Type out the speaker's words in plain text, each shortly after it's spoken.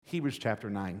Hebrews chapter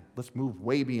 9. Let's move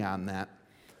way beyond that.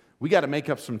 We got to make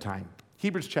up some time.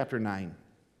 Hebrews chapter 9.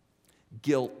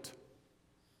 Guilt.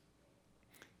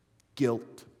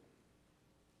 Guilt.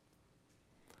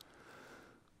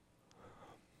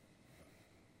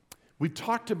 We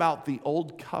talked about the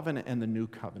old covenant and the new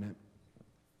covenant.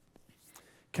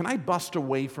 Can I bust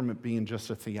away from it being just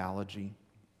a theology?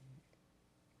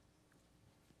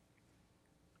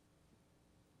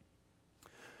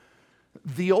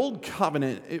 The old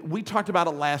covenant, we talked about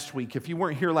it last week. If you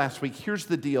weren't here last week, here's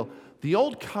the deal. The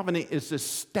old covenant is a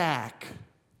stack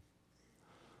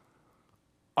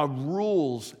of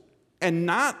rules, and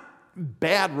not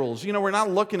bad rules. We're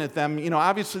not looking at them.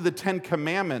 Obviously the 10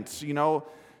 Commandments,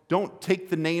 don't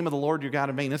take the name of the Lord your God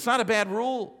in vain. It's not a bad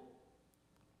rule.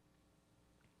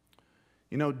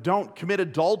 Don't commit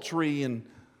adultery and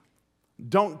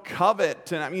don't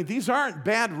covet. And these aren't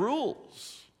bad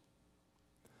rules.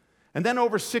 And then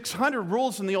over 600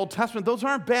 rules in the Old Testament, those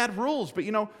aren't bad rules. But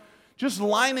just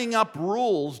lining up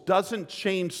rules doesn't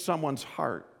change someone's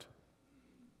heart.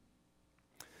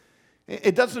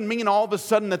 It doesn't mean all of a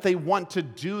sudden that they want to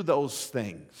do those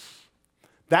things.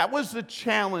 That was the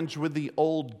challenge with the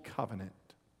old covenant.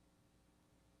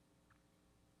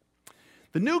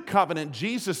 The new covenant,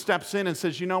 Jesus steps in and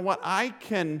says, you know what, I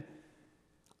can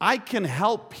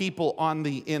help people on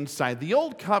the inside. The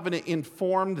old covenant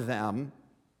informed them.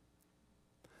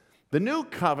 The new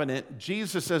covenant,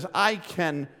 Jesus says, I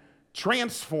can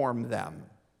transform them.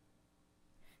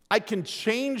 I can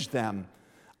change them.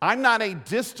 I'm not a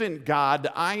distant God.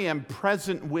 I am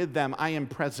present with them. I am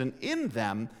present in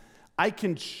them. I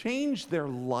can change their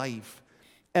life.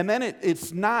 And then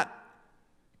it's not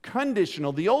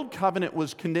conditional. The old covenant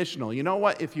was conditional. You know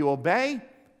what? If you obey,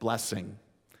 blessing.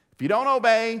 If you don't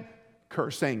obey,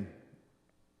 cursing.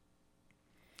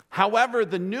 However,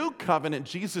 the new covenant,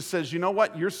 Jesus says, you know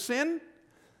what? Your sin,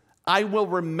 I will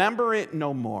remember it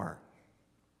no more.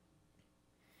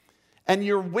 And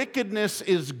your wickedness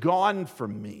is gone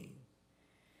from me.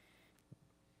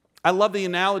 I love the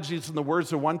analogies and the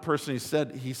words of one person.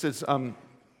 He says,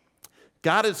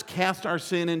 God has cast our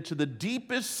sin into the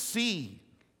deepest sea.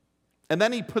 And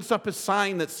then he puts up a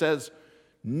sign that says,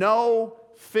 no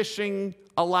fishing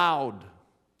allowed.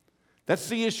 That's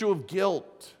the issue of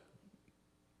guilt.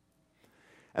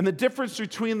 And the difference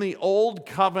between the old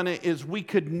covenant is we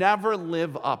could never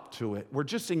live up to it. We're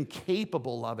just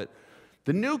incapable of it.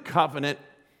 The new covenant,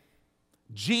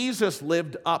 Jesus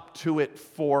lived up to it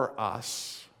for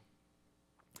us.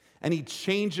 And he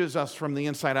changes us from the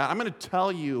inside out. I'm going to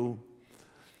tell you,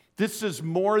 this is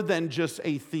more than just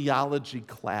a theology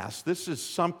class. This is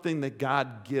something that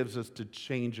God gives us to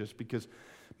change us, because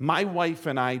my wife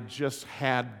and I just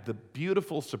had the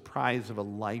beautiful surprise of a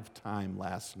lifetime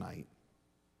last night.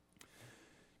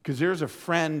 Because there's a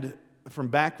friend from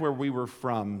back where we were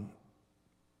from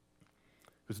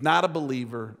who's not a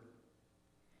believer,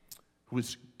 who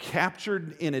was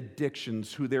captured in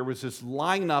addictions, who there was this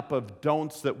lineup of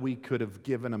don'ts that we could have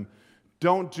given him.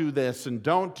 Don't do this and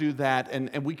don't do that.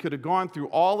 And we could have gone through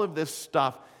all of this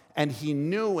stuff, and he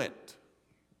knew it.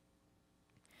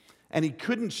 And he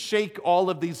couldn't shake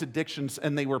all of these addictions,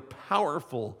 and they were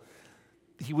powerful.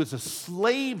 He was a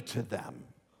slave to them.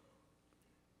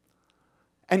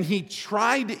 And he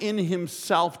tried in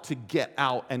himself to get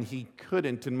out, and he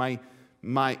couldn't. And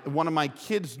one of my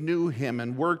kids knew him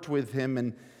and worked with him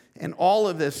and all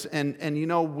of this. And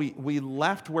we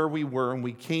left where we were, and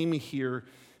we came here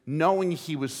knowing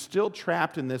he was still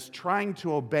trapped in this, trying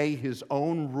to obey his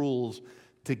own rules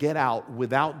to get out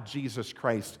without Jesus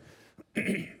Christ.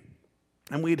 And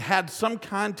we'd had some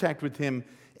contact with him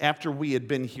after we had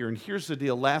been here. And here's the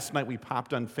deal. Last night we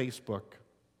popped on Facebook,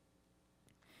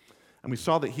 and we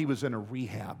saw that he was in a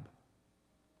rehab.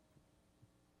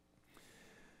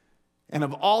 And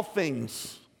of all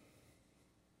things,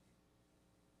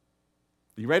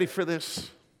 are you ready for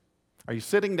this? Are you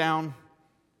sitting down?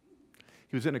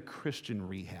 He was in a Christian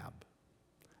rehab,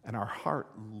 and our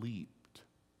heart leaped.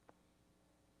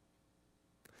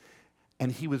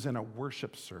 And he was in a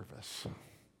worship service.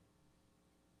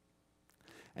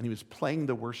 And he was playing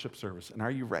the worship service. And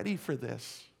are you ready for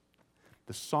this?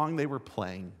 The song they were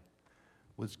playing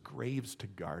was Graves to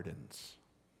Gardens.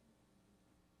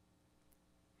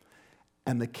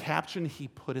 And the caption he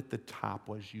put at the top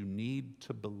was, you need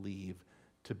to believe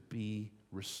to be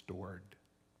restored.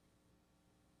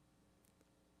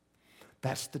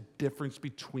 That's the difference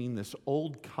between this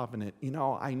old covenant.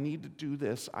 I need to do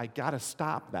this. I got to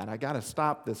stop that. I got to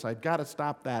stop this. I've got to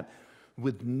stop that.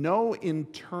 With no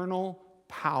internal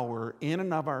power in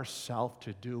and of ourselves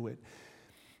to do it.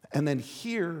 And then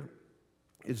here,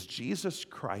 is Jesus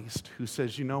Christ, who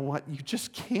says, you know what? You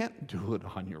just can't do it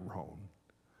on your own.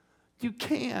 You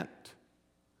can't.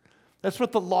 That's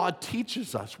what the law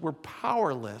teaches us. We're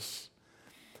powerless.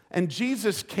 And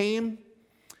Jesus came,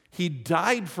 he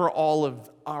died for all of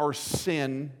our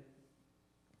sin.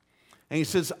 And he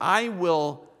says, I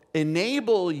will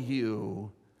enable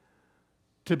you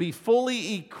to be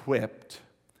fully equipped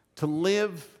to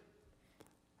live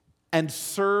and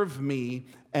serve me,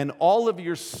 and all of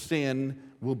your sin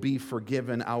will be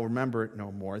forgiven. I'll remember it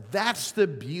no more. That's the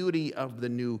beauty of the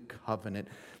new covenant.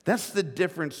 That's the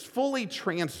difference, fully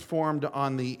transformed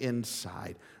on the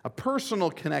inside. A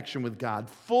personal connection with God,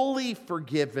 fully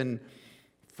forgiven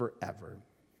forever.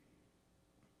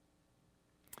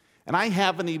 And I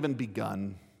haven't even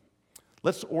begun.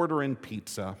 Let's order in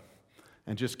pizza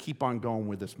and just keep on going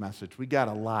with this message. We got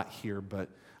a lot here, but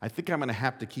I think I'm going to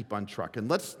have to keep on trucking.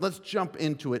 Let's jump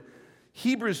into it.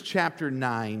 Hebrews chapter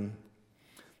 9.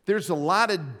 There's a lot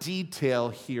of detail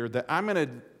here that I'm going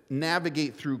to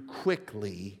navigate through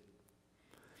quickly.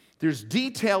 There's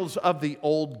details of the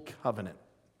old covenant.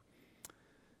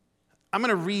 I'm going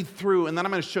to read through, and then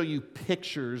I'm going to show you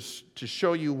pictures to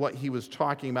show you what he was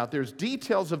talking about. There's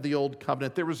details of the old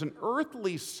covenant. There was an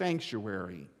earthly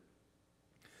sanctuary.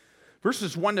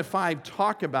 Verses 1 to 5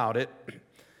 talk about it.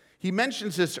 He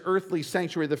mentions this earthly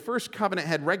sanctuary. The first covenant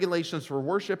had regulations for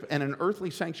worship and an earthly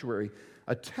sanctuary.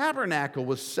 A tabernacle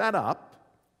was set up.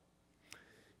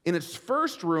 In its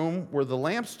first room were the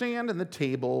lampstand and the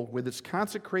table with its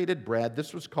consecrated bread.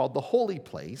 This was called the holy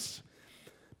place.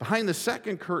 Behind the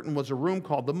second curtain was a room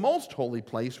called the most holy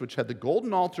place, which had the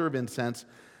golden altar of incense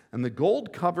and the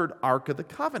gold-covered ark of the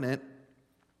covenant.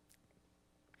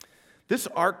 This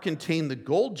ark contained the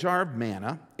gold jar of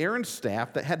manna, Aaron's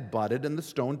staff that had budded, and the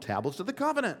stone tablets of the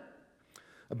covenant.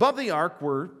 Above the ark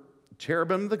were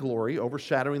cherubim of the glory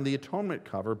overshadowing the atonement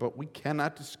cover, but we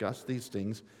cannot discuss these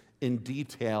things in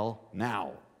detail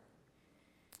now.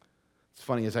 It's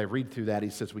funny, as I read through that, he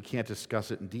says we can't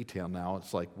discuss it in detail now.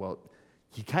 It's like, well,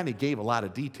 he kind of gave a lot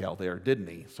of detail there, didn't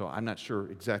he? So I'm not sure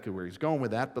exactly where he's going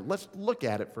with that, but let's look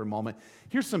at it for a moment.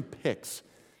 Here's some pics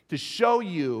to show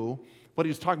you what he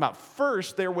was talking about.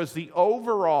 First, there was the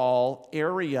overall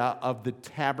area of the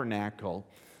tabernacle.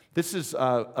 This is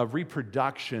a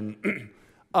reproduction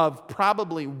of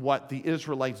probably what the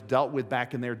Israelites dealt with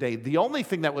back in their day. The only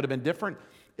thing that would have been different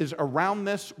is around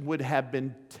this would have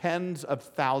been tens of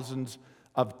thousands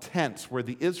of tents where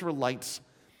the Israelites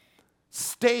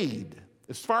stayed.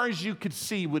 As far as you could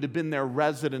see would have been their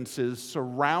residences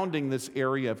surrounding this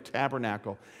area of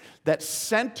tabernacle. That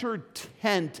center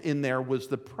tent in there was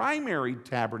the primary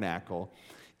tabernacle,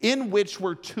 in which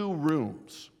were two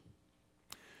rooms.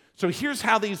 So here's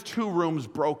how these two rooms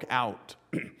broke out.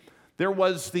 There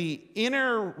was the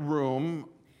inner room,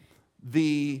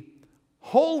 the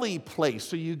holy place.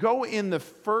 So you go in the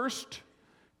first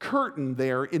curtain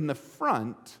there in the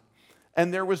front,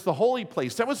 and there was the holy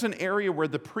place. That was an area where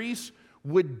the priests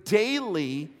would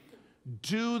daily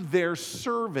do their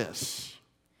service.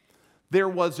 There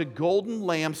was a golden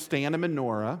lampstand, a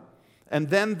menorah, and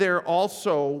then there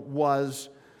also was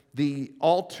the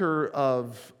altar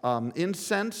of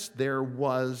incense. There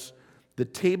was the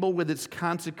table with its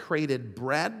consecrated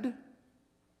bread.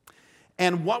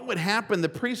 And what would happen, the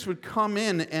priest would come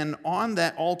in, and on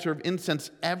that altar of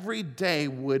incense every day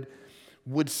would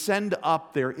send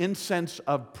up their incense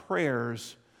of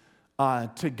prayers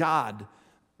to God.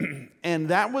 And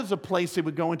that was a place they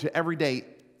would go into every day.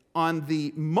 On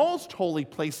the most holy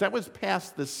place, that was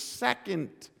past the second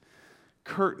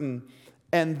curtain,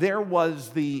 and there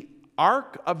was the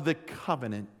Ark of the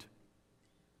Covenant.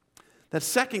 That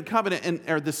second covenant,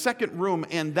 or the second room,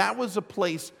 and that was a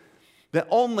place that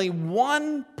only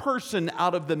one person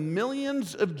out of the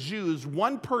millions of Jews,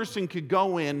 one person could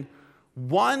go in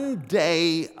one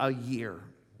day a year.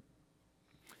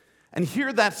 And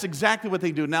here that's exactly what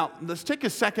they do. Now, let's take a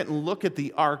second and look at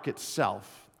the ark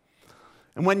itself.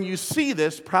 And when you see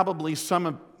this, probably some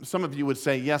of you would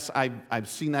say, yes, I've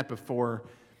seen that before.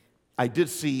 I did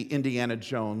see Indiana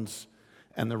Jones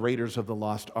and the Raiders of the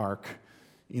Lost Ark.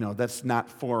 You know, that's not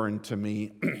foreign to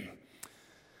me.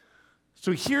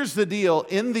 So here's the deal.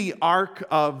 In the Ark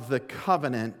of the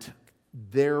Covenant,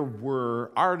 there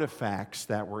were artifacts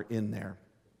that were in there.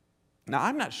 Now,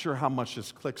 I'm not sure how much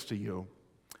this clicks to you.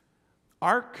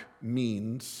 Ark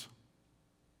means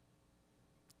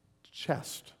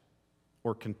chest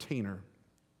or container.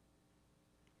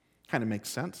 Kind of makes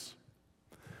sense.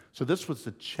 So this was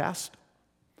the chest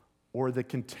or the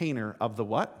container of the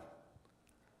what?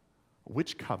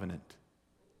 Which covenant?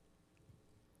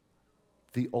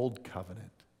 The old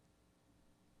covenant.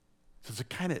 Does it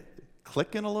kind of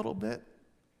click in a little bit?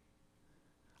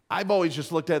 I've always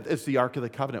just looked at it as the Ark of the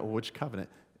Covenant. Well, which covenant?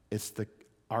 It's the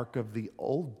Ark of the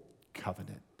Old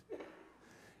Covenant.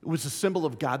 It was a symbol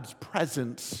of God's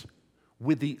presence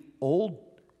with the Old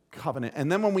Covenant.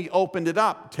 And then when we opened it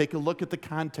up, take a look at the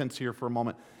contents here for a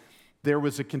moment. There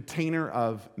was a container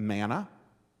of manna.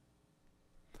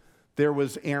 There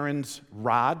was Aaron's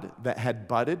rod that had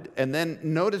budded. And then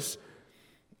notice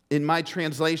in my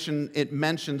translation, it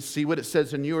mentions, see what it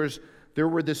says in yours, there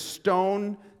were the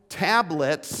stone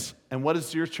tablets. And what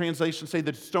does your translation say?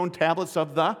 The stone tablets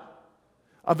of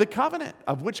the covenant.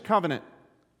 Of which covenant?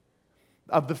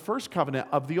 Of the first covenant,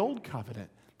 of the old covenant.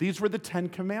 These were the 10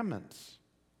 commandments.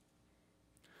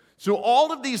 So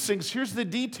all of these things, here's the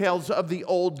details of the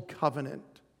old covenant.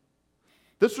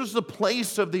 This was the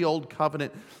place of the old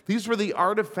covenant. These were the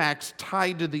artifacts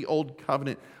tied to the old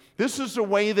covenant. This is the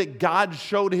way that God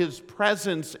showed his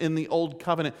presence in the old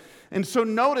covenant. And so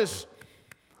notice,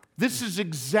 this is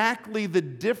exactly the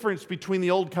difference between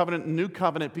the old covenant and new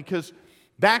covenant, because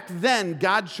back then,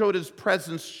 God showed his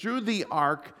presence through the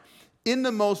ark in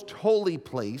the most holy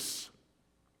place,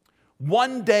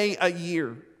 one day a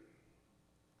year.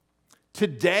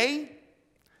 Today,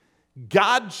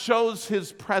 God shows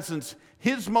his presence,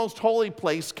 his most holy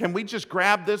place. Can we just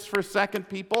grab this for a second,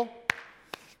 people?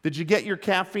 Did you get your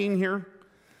caffeine here?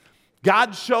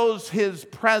 God shows his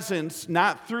presence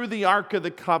not through the Ark of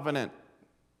the Covenant.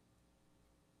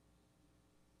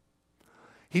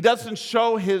 He doesn't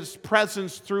show his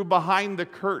presence through behind the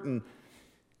curtain.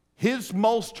 His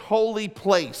most holy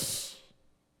place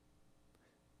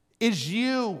is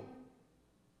you.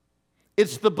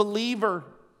 It's the believer.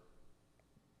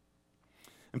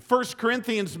 And 1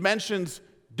 Corinthians mentions,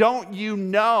 don't you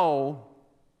know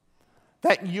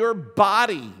that your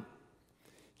body,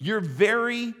 your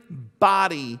very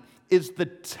body, is the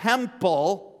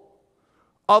temple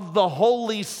of the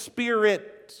Holy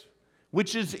Spirit,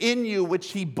 which is in you,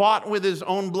 which he bought with his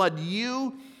own blood.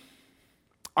 You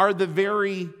are the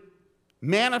very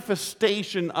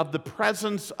manifestation of the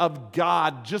presence of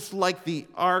God, just like the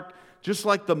ark, just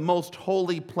like the most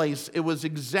holy place. It was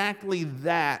exactly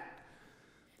that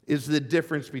is the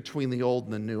difference between the old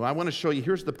and the new. I want to show you,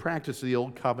 here's the practice of the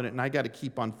old covenant, and I got to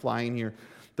keep on flying here.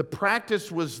 The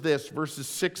practice was this, verses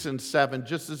 6 and 7,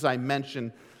 just as I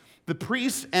mentioned. The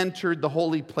priests entered the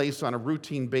holy place on a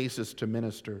routine basis to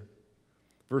minister.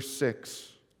 Verse 6.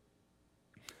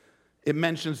 It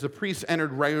mentions the priests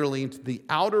entered regularly into the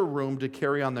outer room to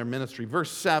carry on their ministry.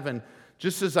 Verse 7,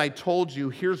 just as I told you,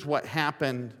 here's what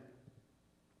happened.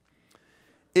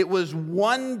 It was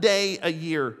one day a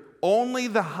year. Only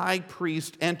the high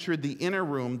priest entered the inner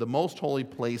room, the most holy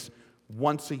place,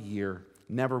 once a year,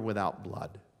 never without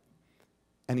blood.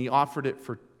 And he offered it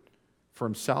for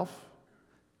himself,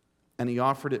 and he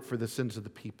offered it for the sins of the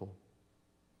people.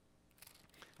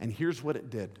 And here's what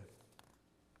it did.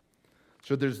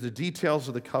 So there's the details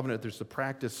of the covenant, there's the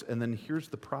practice, and then here's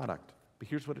the product. But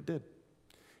here's what it did.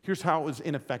 Here's how it was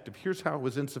ineffective. Here's how it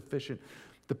was insufficient.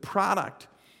 The product,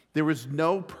 there was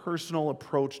no personal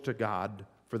approach to God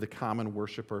for the common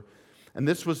worshiper. And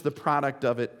this was the product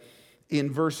of it. In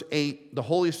verse 8, the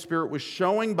Holy Spirit was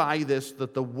showing by this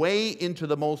that the way into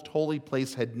the most holy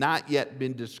place had not yet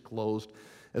been disclosed.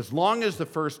 As long as the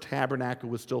first tabernacle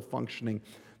was still functioning,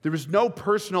 there was no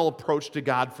personal approach to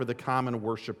God for the common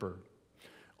worshiper.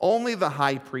 Only the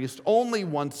high priest, only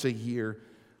once a year.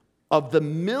 Of the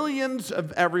millions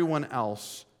of everyone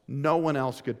else, no one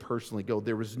else could personally go.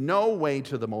 There was no way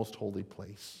to the most holy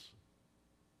place.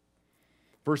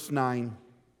 Verse 9.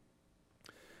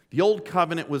 The old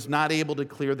covenant was not able to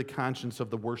clear the conscience of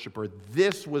the worshiper.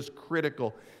 This was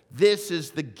critical. This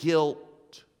is the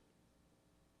guilt.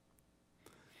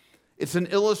 It's an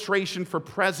illustration for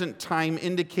present time,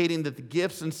 indicating that the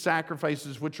gifts and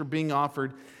sacrifices which are being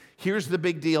offered, here's the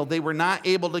big deal. They were not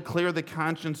able to clear the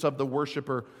conscience of the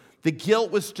worshiper. The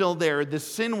guilt was still there. The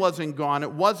sin wasn't gone.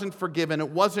 It wasn't forgiven. It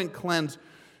wasn't cleansed.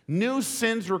 New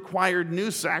sins required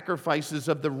new sacrifices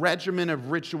of the regimen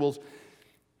of rituals.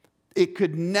 It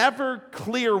could never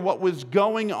clear what was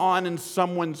going on in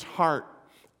someone's heart.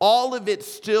 All of it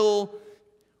still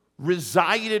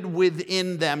resided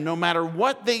within them, no matter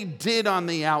what they did on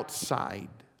the outside.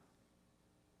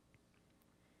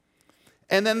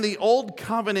 And then the old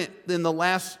covenant, in the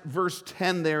last verse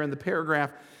 10 there in the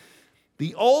paragraph,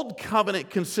 the old covenant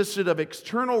consisted of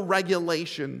external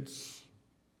regulations.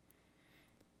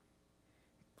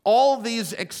 All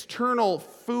these external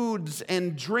foods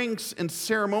and drinks and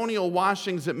ceremonial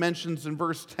washings it mentions in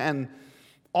verse 10,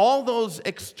 all those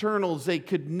externals, they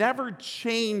could never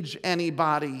change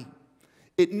anybody.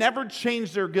 It never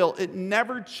changed their guilt. It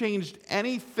never changed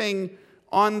anything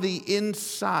on the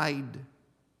inside.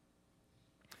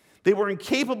 They were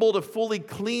incapable to fully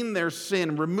clean their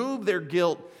sin, remove their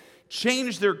guilt,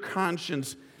 change their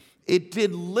conscience. It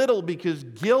did little because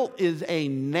guilt is a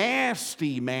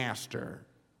nasty master.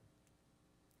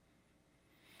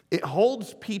 It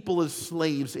holds people as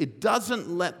slaves. It doesn't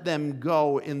let them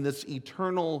go in this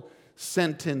eternal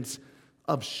sentence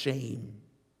of shame.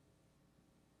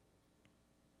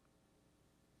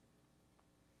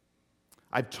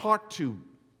 I've talked to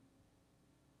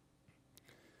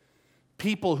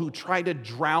people who try to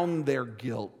drown their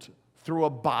guilt through a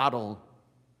bottle.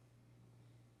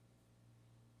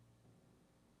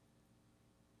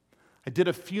 I did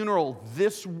a funeral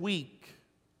this week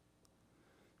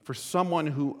for someone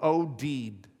who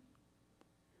OD'd,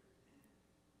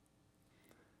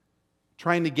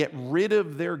 trying to get rid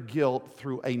of their guilt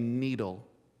through a needle.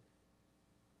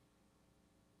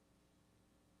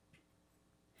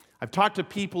 I've talked to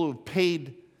people who've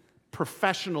paid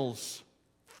professionals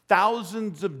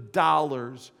thousands of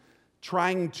dollars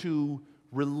trying to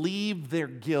relieve their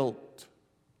guilt.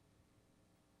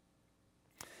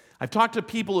 I've talked to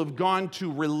people who've gone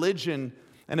to religion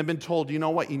and have been told, you know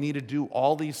what, you need to do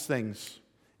all these things.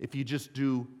 If you just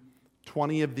do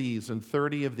 20 of these and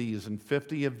 30 of these and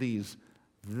 50 of these,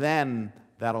 then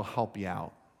that'll help you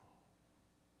out.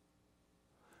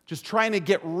 Just trying to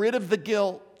get rid of the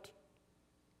guilt.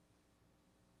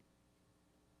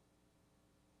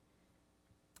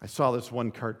 I saw this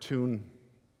one cartoon,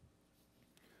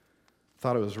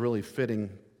 thought it was really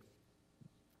fitting.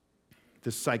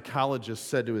 This psychologist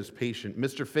said to his patient,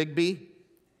 Mr. Figby,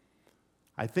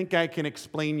 I think I can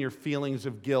explain your feelings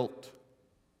of guilt.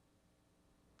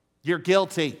 You're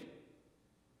guilty.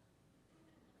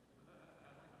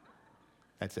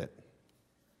 That's it.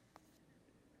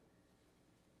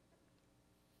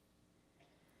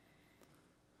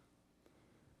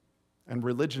 And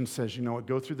religion says, you know what,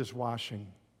 go through this washing.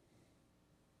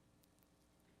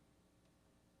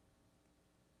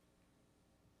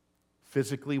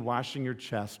 Physically washing your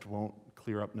chest won't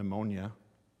clear up pneumonia.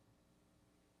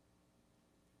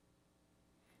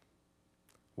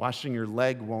 Washing your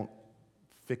leg won't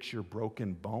fix your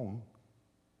broken bone.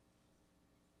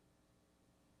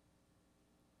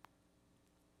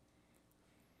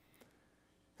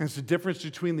 And it's the difference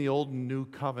between the old and new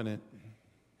covenant.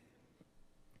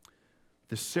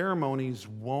 The ceremonies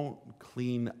won't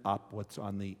clean up what's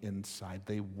on the inside.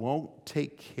 They won't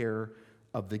take care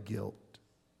of the guilt.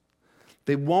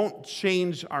 They won't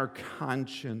change our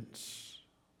conscience.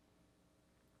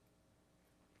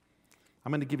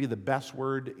 I'm going to give you the best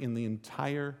word in the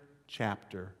entire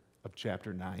chapter of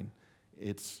chapter 9.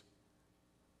 It's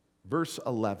verse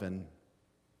 11.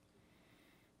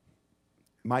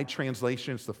 My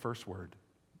translation is the first word.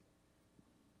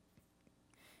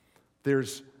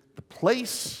 There's the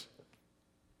place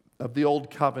of the old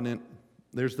covenant,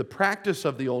 there's the practice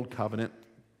of the old covenant,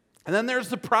 and then there's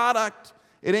the product.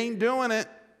 It ain't doing it.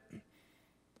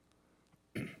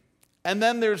 And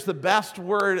then there's the best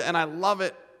word, and I love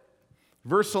it.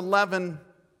 Verse 11,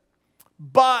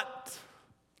 but,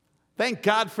 thank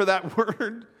God for that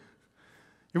word.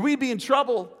 We'd be in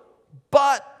trouble.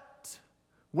 But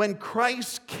when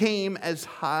Christ came as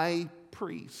high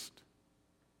priest,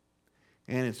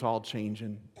 and it's all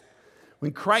changing.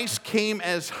 When Christ came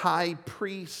as high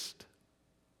priest.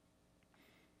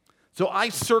 So I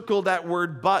circled that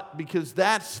word but because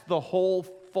that's the whole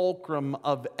fulcrum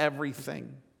of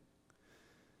everything.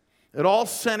 It all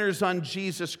centers on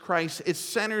Jesus Christ. It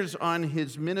centers on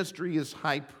his ministry as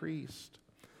high priest.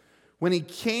 When he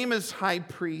came as high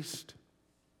priest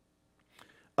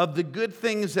of the good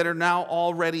things that are now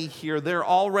already here, they're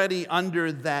already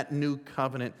under that new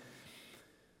covenant.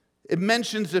 It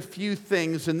mentions a few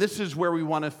things, and this is where we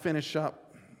want to finish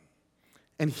up.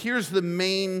 And here's the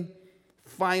main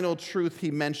final truth he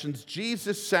mentions.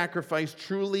 Jesus' sacrifice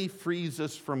truly frees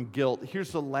us from guilt.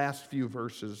 Here's the last few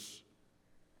verses.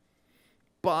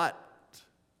 But,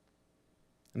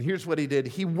 and here's what he did.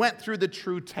 He went through the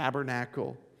true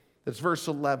tabernacle. That's verse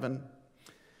 11.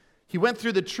 He went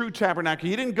through the true tabernacle.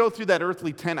 He didn't go through that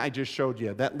earthly tent I just showed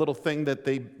you, that little thing that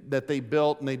they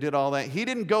built and they did all that. He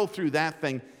didn't go through that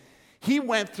thing. He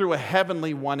went through a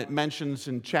heavenly one. It mentions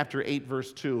in chapter 8,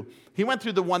 verse 2. He went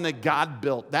through the one that God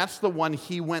built. That's the one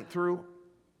he went through.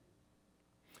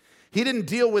 He didn't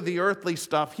deal with the earthly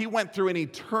stuff. He went through an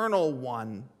eternal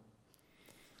one.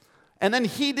 And then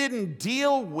he didn't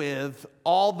deal with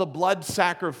all the blood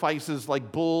sacrifices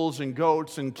like bulls and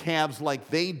goats and calves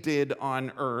like they did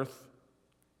on earth.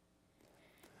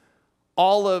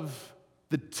 All of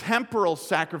the temporal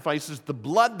sacrifices, the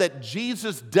blood that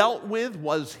Jesus dealt with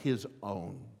was his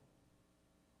own.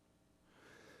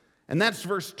 And that's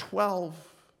verse 12.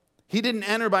 He didn't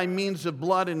enter by means of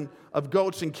blood and of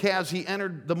goats and calves. He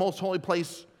entered the most holy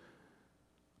place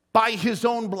by his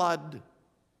own blood.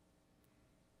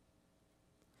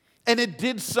 And it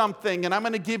did something, and I'm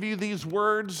going to give you these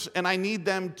words, and I need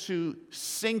them to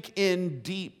sink in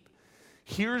deep.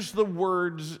 Here's the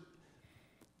words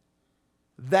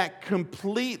that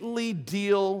completely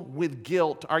deal with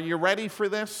guilt. Are you ready for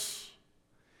this?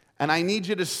 And I need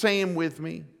you to say them with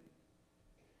me.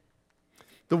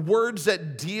 The words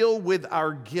that deal with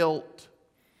our guilt.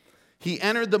 He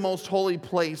entered the most holy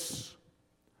place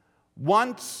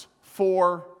once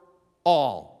for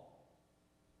all.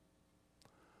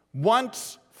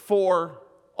 Once for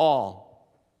all.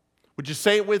 Would you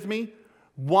say it with me?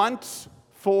 Once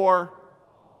for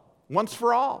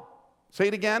all. Say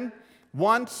it again.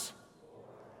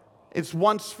 It's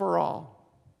once for all.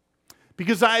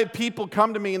 Because I have people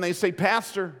come to me and they say,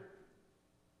 Pastor,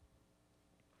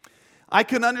 I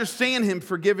can understand him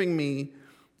forgiving me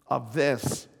of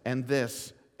this and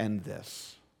this and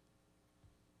this.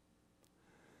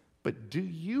 But do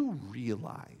you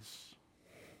realize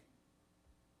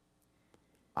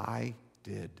I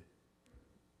did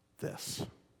this?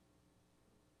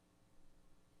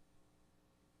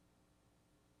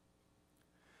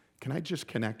 Can I just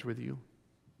connect with you?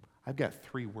 I've got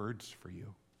 3 words for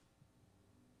you.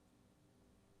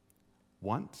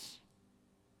 Once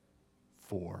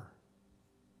for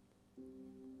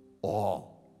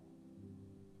all.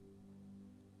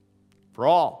 For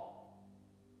all.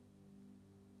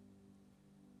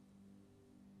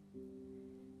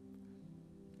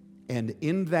 And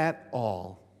in that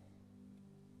all,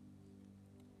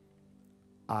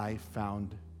 I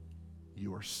found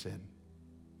your sin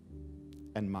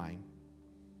and mine.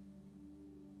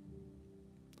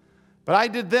 But I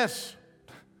did this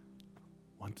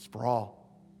once for all.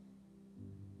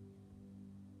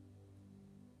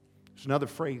 There's another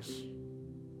phrase.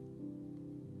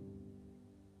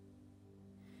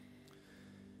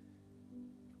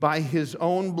 By his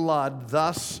own blood,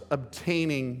 thus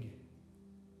obtaining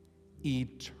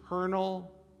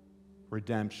eternal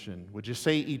redemption. Would you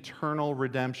say eternal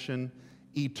redemption?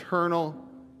 Eternal.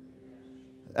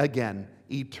 Again,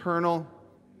 eternal.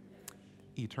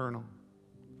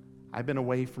 I've been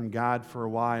away from God for a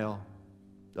while,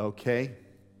 okay?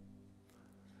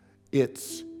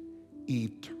 It's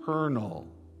eternal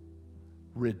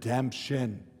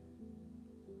redemption.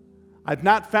 I've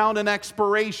not found an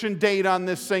expiration date on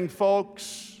this thing,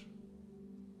 folks.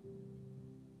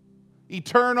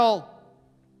 Eternal.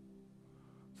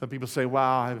 Some people say,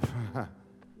 wow,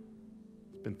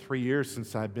 it's been 3 years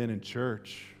since I've been in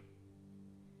church.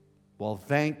 Well,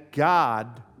 thank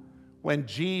God when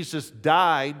Jesus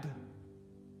died,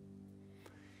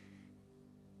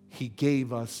 he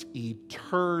gave us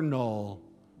eternal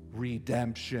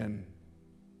redemption.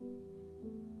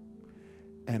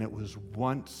 And it was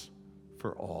once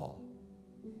for all.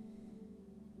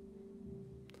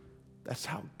 That's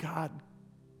how God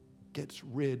gets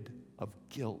rid of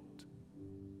guilt.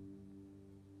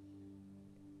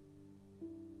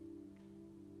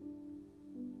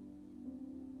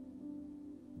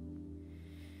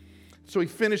 So he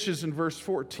finishes in verse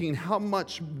 14, how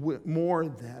much more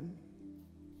then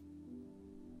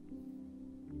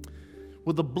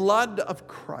will the blood of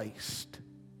Christ,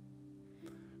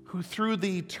 who through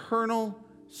the eternal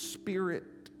Spirit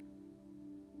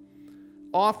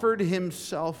offered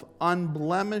himself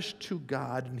unblemished to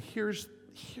God, and here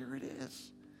it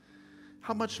is,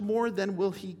 how much more then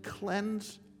will he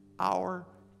cleanse our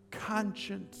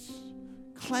conscience?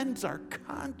 Cleanse our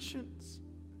conscience.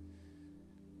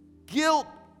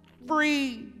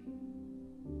 Guilt-free.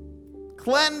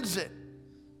 Cleanse it.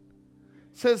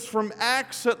 It says from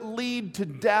acts that lead to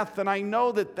death, and I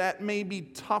know that may be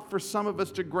tough for some of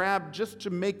us to grab. Just to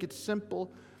make it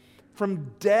simple,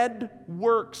 from dead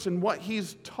works, and what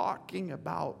he's talking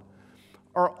about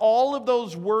are all of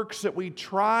those works that we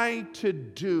try to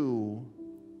do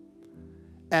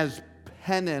as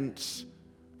penance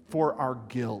for our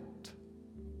guilt.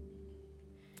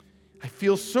 I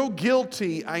feel so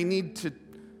guilty, I need to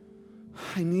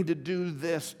do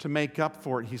this to make up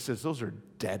for it. He says those are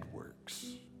dead works.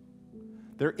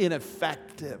 They're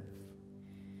ineffective.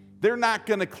 They're not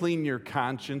going to clean your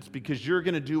conscience because you're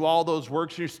going to do all those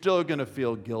works and you're still going to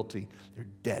feel guilty. They're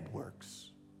dead works.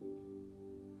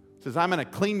 He says, I'm going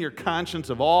to clean your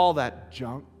conscience of all that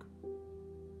junk.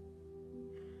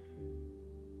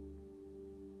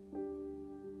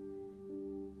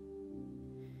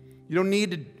 You don't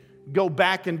need to go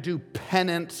back and do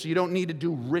penance. You don't need to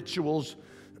do rituals.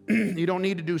 You don't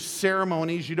need to do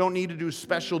ceremonies. You don't need to do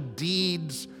special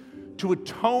deeds to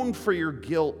atone for your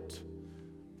guilt.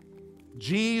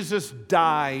 Jesus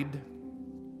died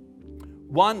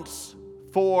once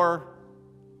for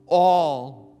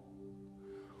all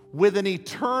with an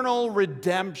eternal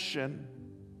redemption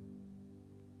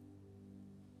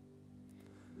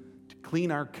to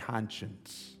clean our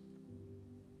conscience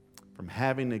from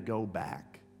having to go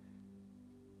back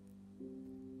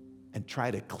and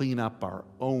try to clean up our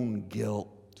own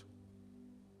guilt.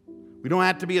 We don't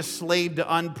have to be a slave to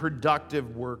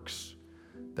unproductive works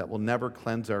that will never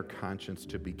cleanse our conscience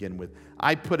to begin with.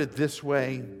 I put it this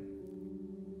way: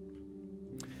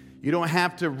 you don't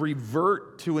have to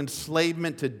revert to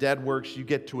enslavement to dead works. You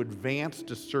get to advance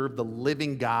to serve the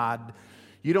living God.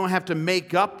 You don't have to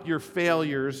make up your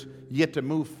failures. You get to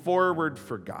move forward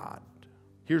for God.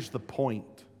 Here's the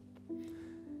point.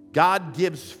 God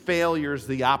gives failures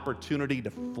the opportunity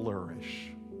to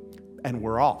flourish. And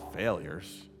we're all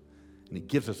failures. And He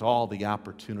gives us all the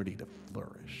opportunity to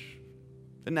flourish.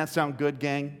 Doesn't that sound good,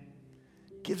 gang?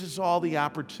 Gives us all the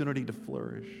opportunity to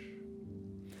flourish.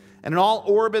 And it all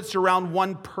orbits around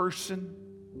one person,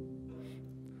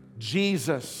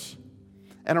 Jesus,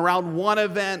 and around one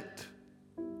event,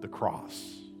 the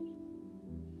cross.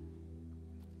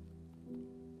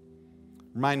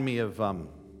 Remind me of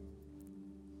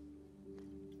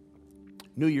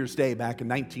New Year's Day back in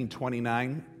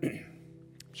 1929. I'm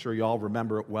sure you all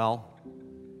remember it well.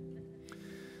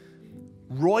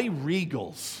 Roy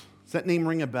Riegels, does that name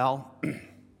ring a bell?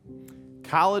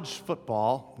 College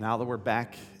football, now that we're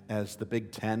back as the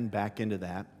Big Ten, back into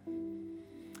that.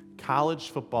 College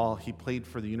football, he played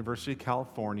for the University of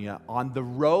California on the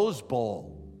Rose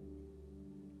Bowl.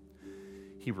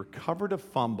 He recovered a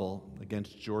fumble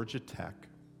against Georgia Tech,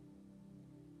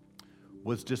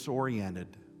 was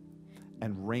disoriented,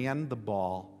 and ran the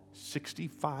ball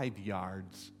 65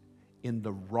 yards in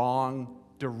the wrong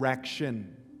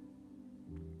direction.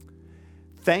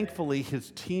 Thankfully,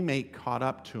 his teammate caught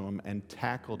up to him and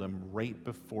tackled him right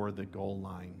before the goal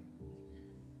line.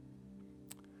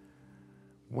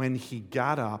 When he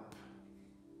got up,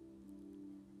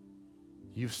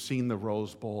 you've seen the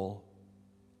Rose Bowl.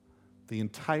 The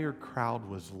entire crowd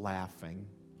was laughing,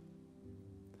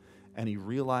 and he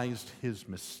realized his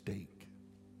mistake.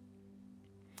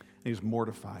 He was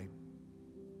mortified,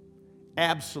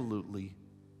 absolutely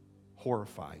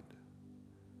horrified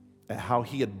at how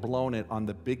he had blown it on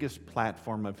the biggest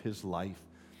platform of his life.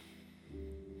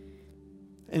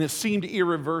 And it seemed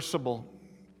irreversible.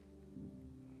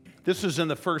 This is in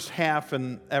the first half,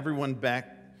 and everyone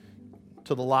back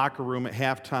to the locker room at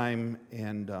halftime,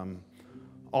 and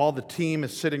all the team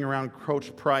is sitting around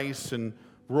Coach Price, and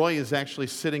Roy is actually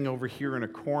sitting over here in a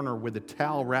corner with a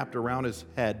towel wrapped around his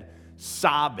head,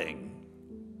 sobbing.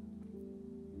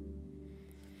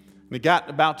 We got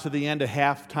about to the end of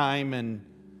halftime, and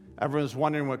everyone's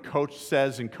wondering what Coach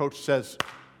says, and Coach says,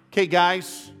 "Okay,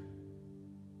 guys,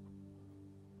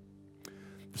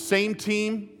 the same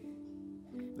team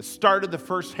that started the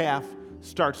first half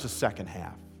starts the second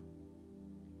half,"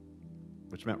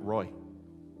 which meant Roy.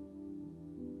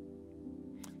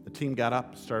 The team got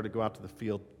up, started to go out to the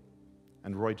field,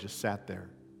 and Roy just sat there.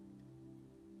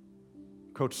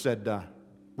 Coach said,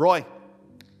 "Roy,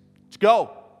 let's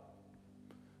go.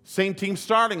 Same team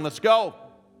starting, let's go."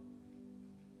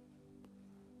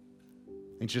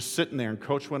 And just sitting there, and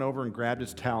Coach went over and grabbed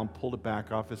his towel and pulled it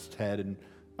back off his head, and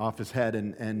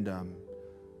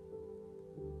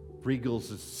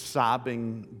Riegels is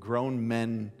sobbing, grown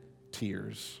men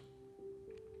tears.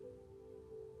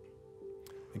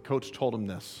 And Coach told him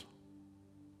this,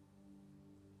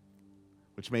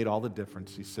 which made all the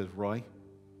difference. He said, "Roy,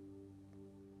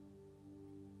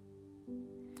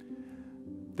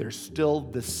 there's still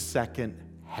the second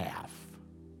half,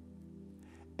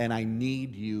 and I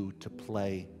need you to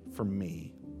play for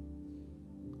me.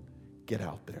 Get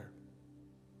out there."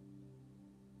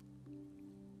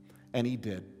 And he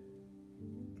did.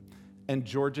 And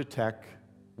Georgia Tech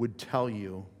would tell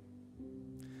you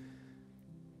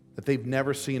that they've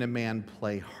never seen a man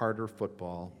play harder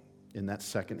football in that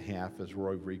second half as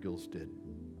Roy Riegels did.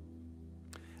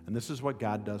 And this is what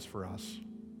God does for us.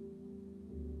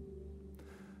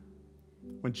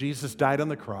 When Jesus died on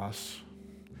the cross,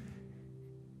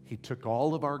 He took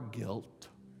all of our guilt,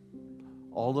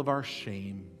 all of our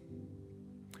shame,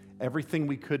 everything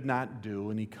we could not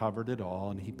do, and He covered it all,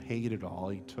 and He paid it all.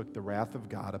 He took the wrath of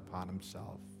God upon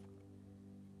Himself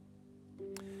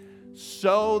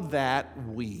so that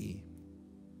we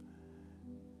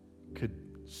could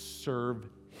serve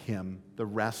Him the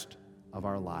rest of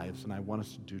our lives. And I want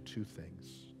us to do two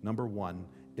things. Number one,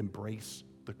 embrace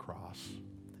the cross.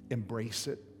 Embrace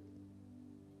it.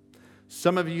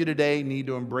 Some of you today need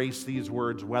to embrace these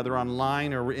words, whether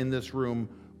online or in this room.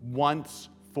 once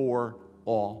for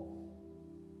all.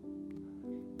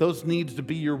 Those needs to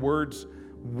be your words,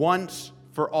 once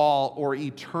for all, or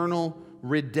eternal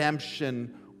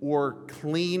redemption, or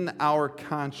clean our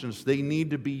conscience. They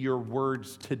need to be your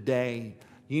words today.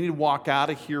 You need to walk out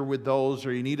of here with those,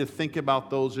 or you need to think about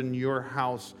those in your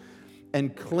house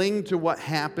and cling to what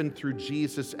happened through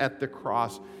Jesus at the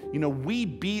cross. You know, we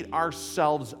beat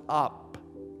ourselves up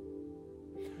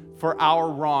for our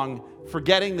wrong,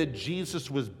 forgetting that Jesus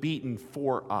was beaten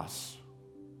for us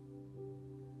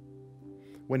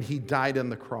when he died on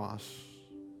the cross.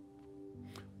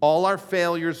 All our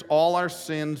failures, all our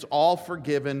sins, all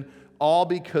forgiven, all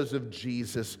because of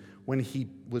Jesus when he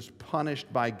was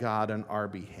punished by God on our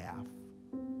behalf.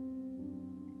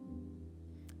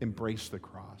 Embrace the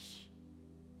cross.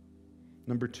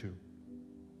 Number 2,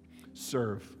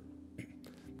 serve.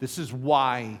 This is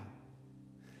why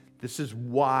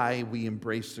we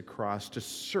embrace the cross, to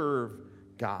serve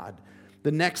God.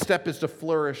 The next step is to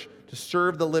flourish, to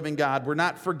serve the living God. We're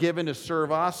not forgiven to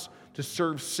serve us, to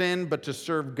serve sin, but to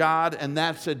serve God, and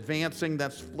that's advancing,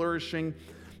 that's flourishing.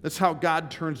 That's how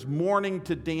God turns mourning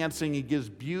to dancing. He gives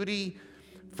beauty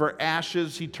for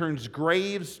ashes. He turns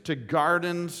graves to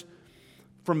gardens,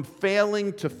 from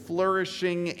failing to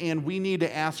flourishing. And we need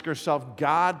to ask ourselves,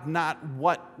 God, not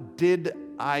what did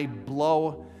I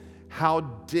blow? How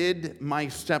did my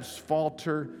steps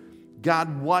falter?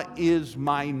 God, what is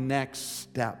my next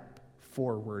step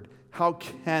forward? How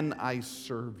can I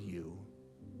serve you?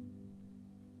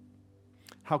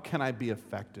 How can I be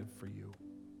effective for you?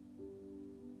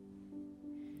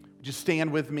 Would you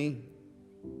stand with me?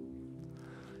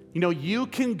 You know, you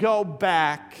can go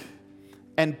back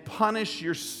and punish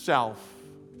yourself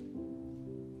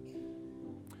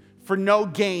for no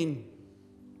gain.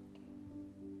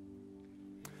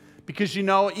 Because you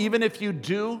know, even if you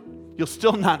do, you'll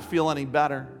still not feel any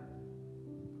better.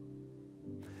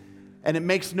 And it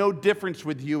makes no difference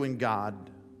with you and God.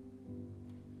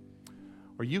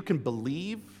 Or you can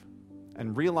believe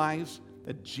and realize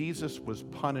that Jesus was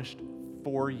punished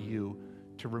for you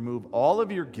to remove all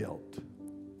of your guilt,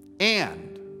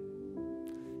 and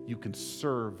you can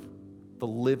serve the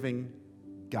living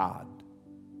God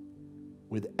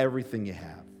with everything you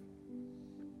have.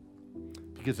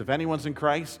 Because if anyone's in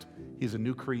Christ, he's a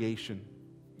new creation.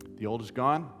 The old is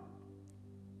gone,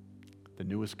 the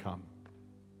new has come.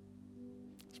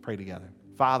 Let's pray together.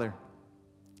 Father,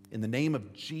 in the name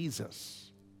of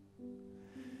Jesus,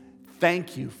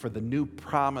 thank you for the new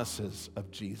promises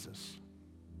of Jesus.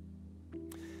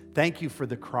 Thank you for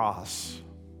the cross.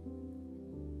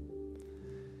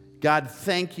 God,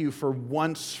 thank you for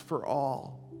once for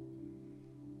all.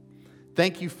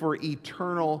 Thank you for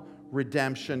eternal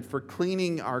redemption, for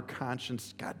cleaning our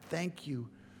conscience. God, thank you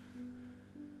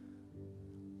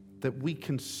that we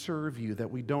can serve you,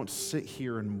 that we don't sit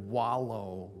here and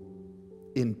wallow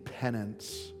in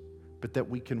penance, but that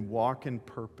we can walk in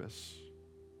purpose.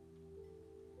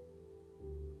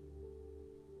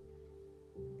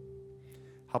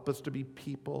 Help us to be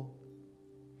people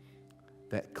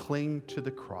that cling to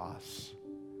the cross,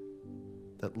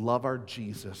 that love our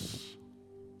Jesus,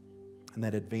 and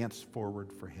that advance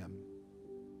forward for him.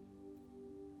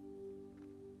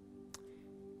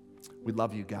 We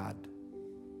love you, God.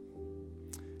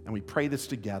 And we pray this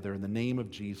together in the name of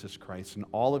Jesus Christ. And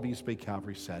all of East Bay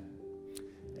Calvary said,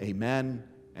 amen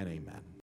and amen.